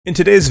In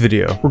today's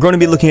video, we're going to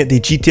be looking at the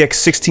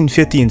GTX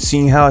 1650 and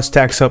seeing how it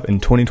stacks up in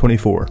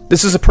 2024.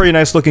 This is a pretty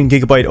nice looking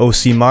Gigabyte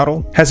OC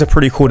model, has a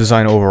pretty cool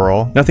design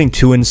overall, nothing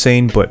too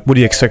insane, but what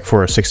do you expect for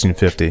a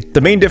 1650? The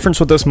main difference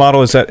with this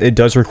model is that it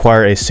does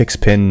require a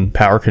 6-pin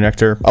power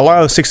connector. A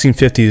lot of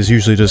 1650s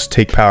usually just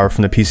take power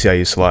from the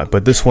PCIe slot,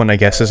 but this one I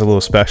guess is a little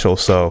special,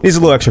 so needs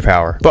a little extra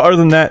power. But other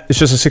than that, it's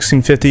just a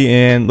 1650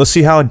 and let's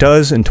see how it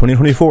does in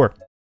 2024.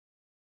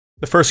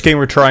 The first game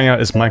we're trying out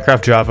is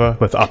Minecraft Java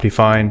with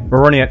Optifine.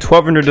 We're running at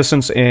 1200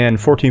 distance and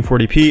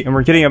 1440p, and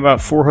we're getting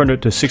about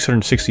 400 to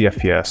 660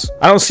 FPS.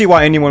 I don't see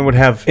why anyone would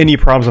have any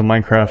problems with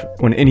Minecraft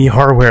when any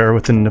hardware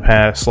within the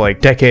past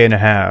decade and a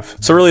half.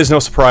 So really it's no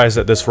surprise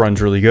that this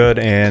runs really good,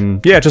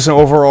 and yeah, just an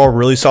overall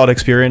really solid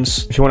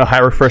experience. If you want a high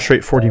refresh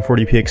rate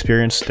 1440p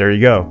experience, there you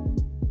go.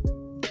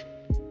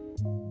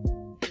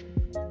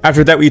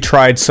 After that, we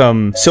tried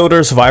some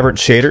Silder's Vibrant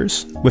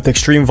shaders with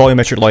extreme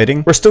volumetric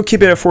lighting. We're still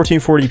keeping it at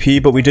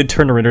 1440p, but we did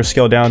turn the render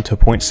scale down to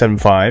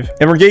 0.75,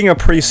 and we're getting a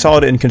pretty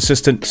solid and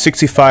consistent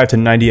 65 to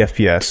 90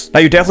 FPS. Now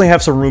you definitely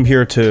have some room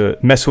here to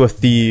mess with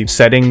the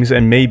settings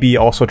and maybe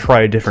also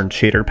try a different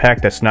shader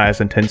pack that's not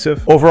as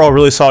intensive. Overall,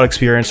 really solid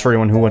experience for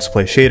anyone who wants to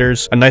play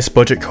shaders, a nice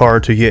budget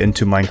card to get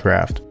into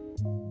Minecraft.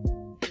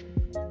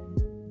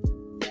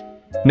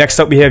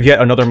 Next up, we have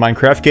yet another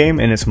Minecraft game,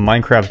 and it's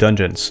Minecraft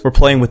Dungeons. We're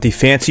playing with the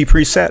fancy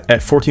preset at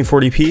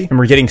 1440p, and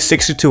we're getting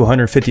 60 to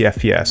 150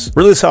 FPS.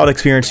 Really solid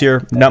experience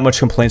here, not much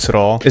complaints at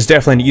all. It's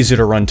definitely an easier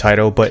to run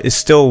title, but it's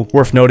still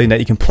worth noting that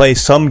you can play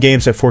some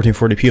games at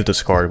 1440p with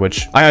this card,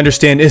 which I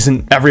understand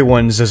isn't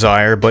everyone's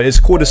desire, but it's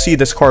cool to see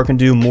this card can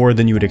do more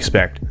than you would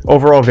expect.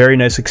 Overall, very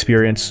nice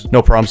experience,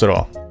 no problems at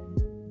all.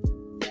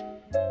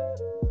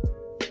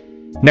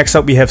 Next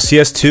up, we have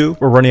CS2.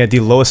 We're running at the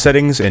lowest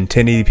settings in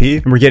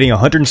 1080p, and we're getting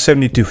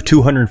 170 to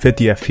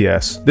 250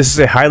 FPS. This is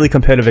a highly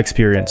competitive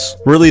experience.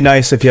 Really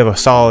nice if you have a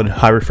solid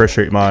high refresh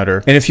rate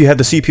monitor, and if you have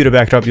the CPU to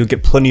back it up, you'll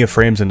get plenty of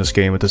frames in this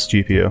game with this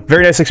GPU.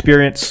 Very nice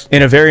experience,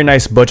 and a very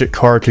nice budget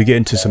card to get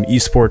into some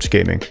eSports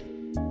gaming.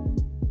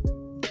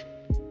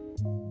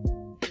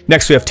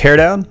 Next, we have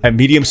Teardown at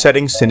medium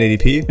settings,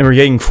 1080p, and we're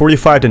getting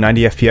 45 to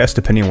 90 FPS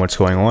depending on what's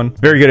going on.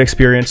 Very good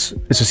experience.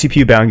 It's a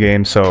CPU bound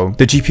game, so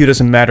the GPU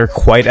doesn't matter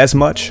quite as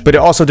much, but it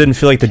also didn't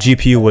feel like the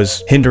GPU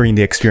was hindering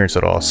the experience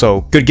at all,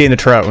 so good game to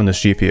try out on this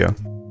GPU.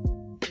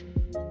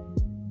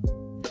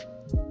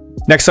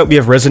 Next up, we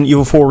have Resident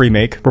Evil 4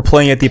 Remake. We're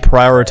playing at the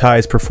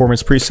prioritized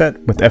performance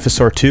preset with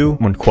FSR2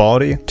 on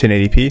quality,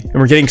 1080p, and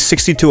we're getting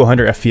 60 to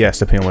 100 FPS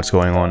depending on what's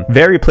going on.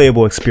 Very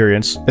playable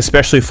experience,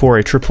 especially for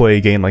a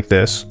AAA game like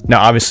this.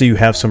 Now, obviously, you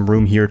have some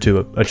room here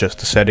to adjust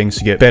the settings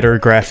to get better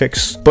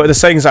graphics, but the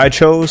settings I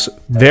chose,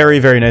 very,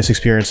 very nice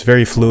experience,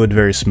 very fluid,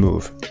 very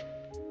smooth.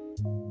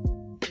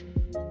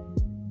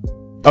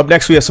 Up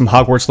next, we have some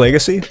Hogwarts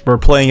Legacy. We're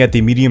playing at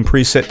the medium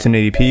preset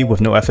 1080p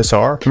with no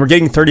FSR, and we're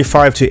getting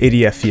 35 to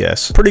 80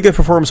 FPS. Pretty good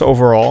performance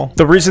overall.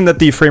 The reason that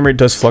the frame rate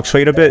does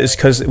fluctuate a bit is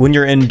because when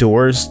you're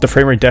indoors, the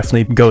frame rate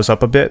definitely goes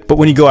up a bit, but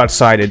when you go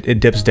outside, it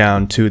dips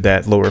down to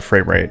that lower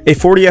frame rate. A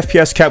 40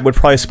 FPS cap would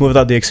probably smooth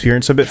out the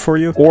experience a bit for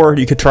you, or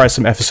you could try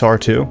some FSR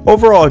too.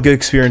 Overall, a good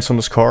experience on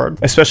this card,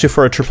 especially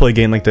for a AAA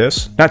game like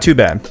this. Not too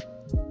bad.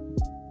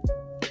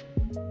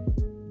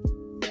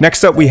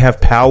 Next up, we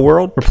have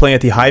Palworld. We're playing at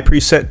the high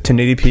preset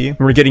 1080p, and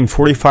we're getting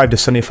 45 to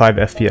 75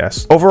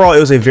 FPS. Overall, it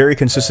was a very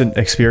consistent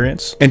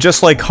experience. And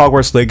just like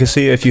Hogwarts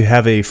Legacy, if you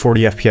have a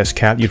 40 FPS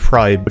cap, you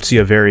probably would see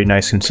a very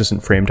nice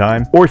consistent frame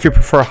time. Or if you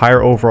prefer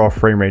higher overall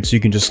frame rates,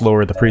 you can just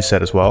lower the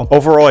preset as well.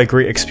 Overall, a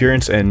great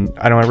experience, and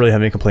I don't really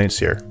have any complaints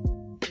here.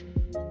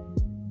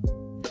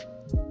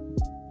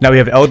 Now we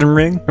have Elden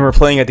Ring, and we're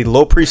playing at the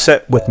low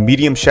preset with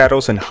medium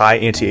shadows and high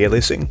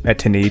anti-aliasing at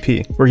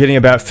 1080p. We're getting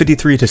about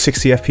 53 to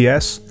 60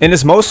 FPS, and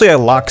it's mostly at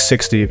lock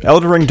 60.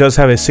 Elden Ring does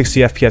have a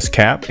 60 FPS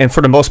cap, and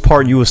for the most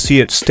part you will see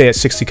it stay at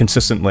 60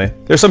 consistently.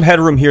 There's some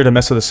headroom here to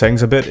mess with the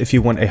settings a bit if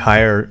you want a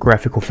higher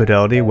graphical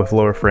fidelity with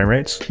lower frame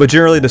rates, but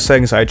generally the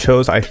settings I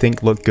chose I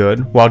think look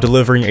good while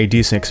delivering a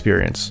decent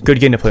experience.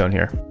 Good game to play on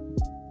here.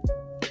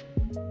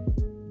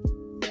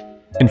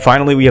 And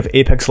finally, we have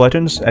Apex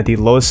Legends at the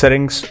lowest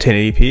settings,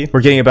 1080p. We're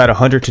getting about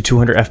 100 to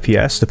 200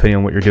 FPS depending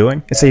on what you're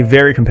doing. It's a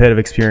very competitive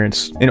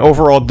experience, and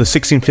overall the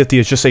 1650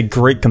 is just a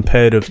great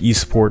competitive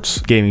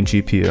esports gaming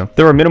GPU.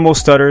 There were minimal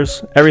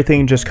stutters,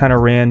 everything just kind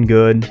of ran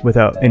good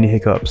without any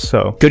hiccups,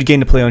 so good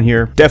game to play on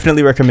here.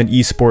 Definitely recommend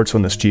esports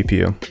on this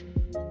GPU.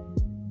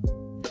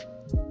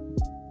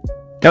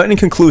 Now, in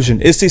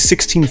conclusion, is the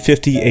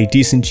 1650 a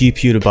decent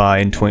GPU to buy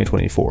in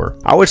 2024?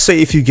 I would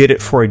say if you get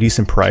it for a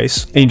decent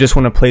price, and you just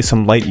want to play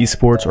some light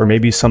esports or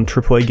maybe some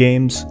AAA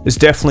games, it's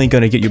definitely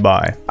going to get you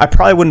by. I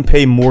probably wouldn't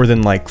pay more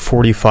than like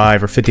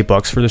 45 or 50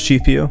 bucks for this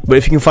GPU, but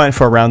if you can find it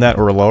for around that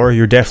or lower,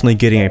 you're definitely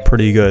getting a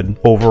pretty good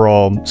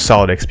overall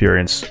solid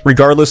experience.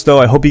 Regardless though,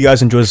 I hope you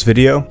guys enjoyed this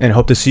video, and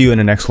hope to see you in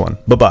the next one.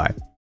 Bye-bye.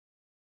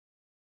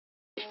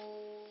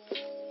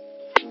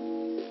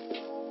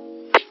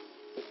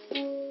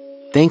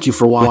 Thank you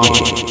for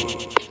watching.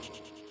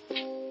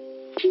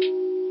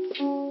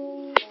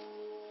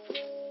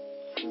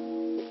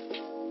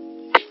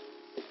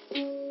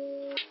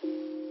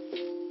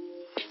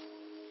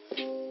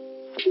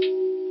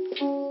 watching.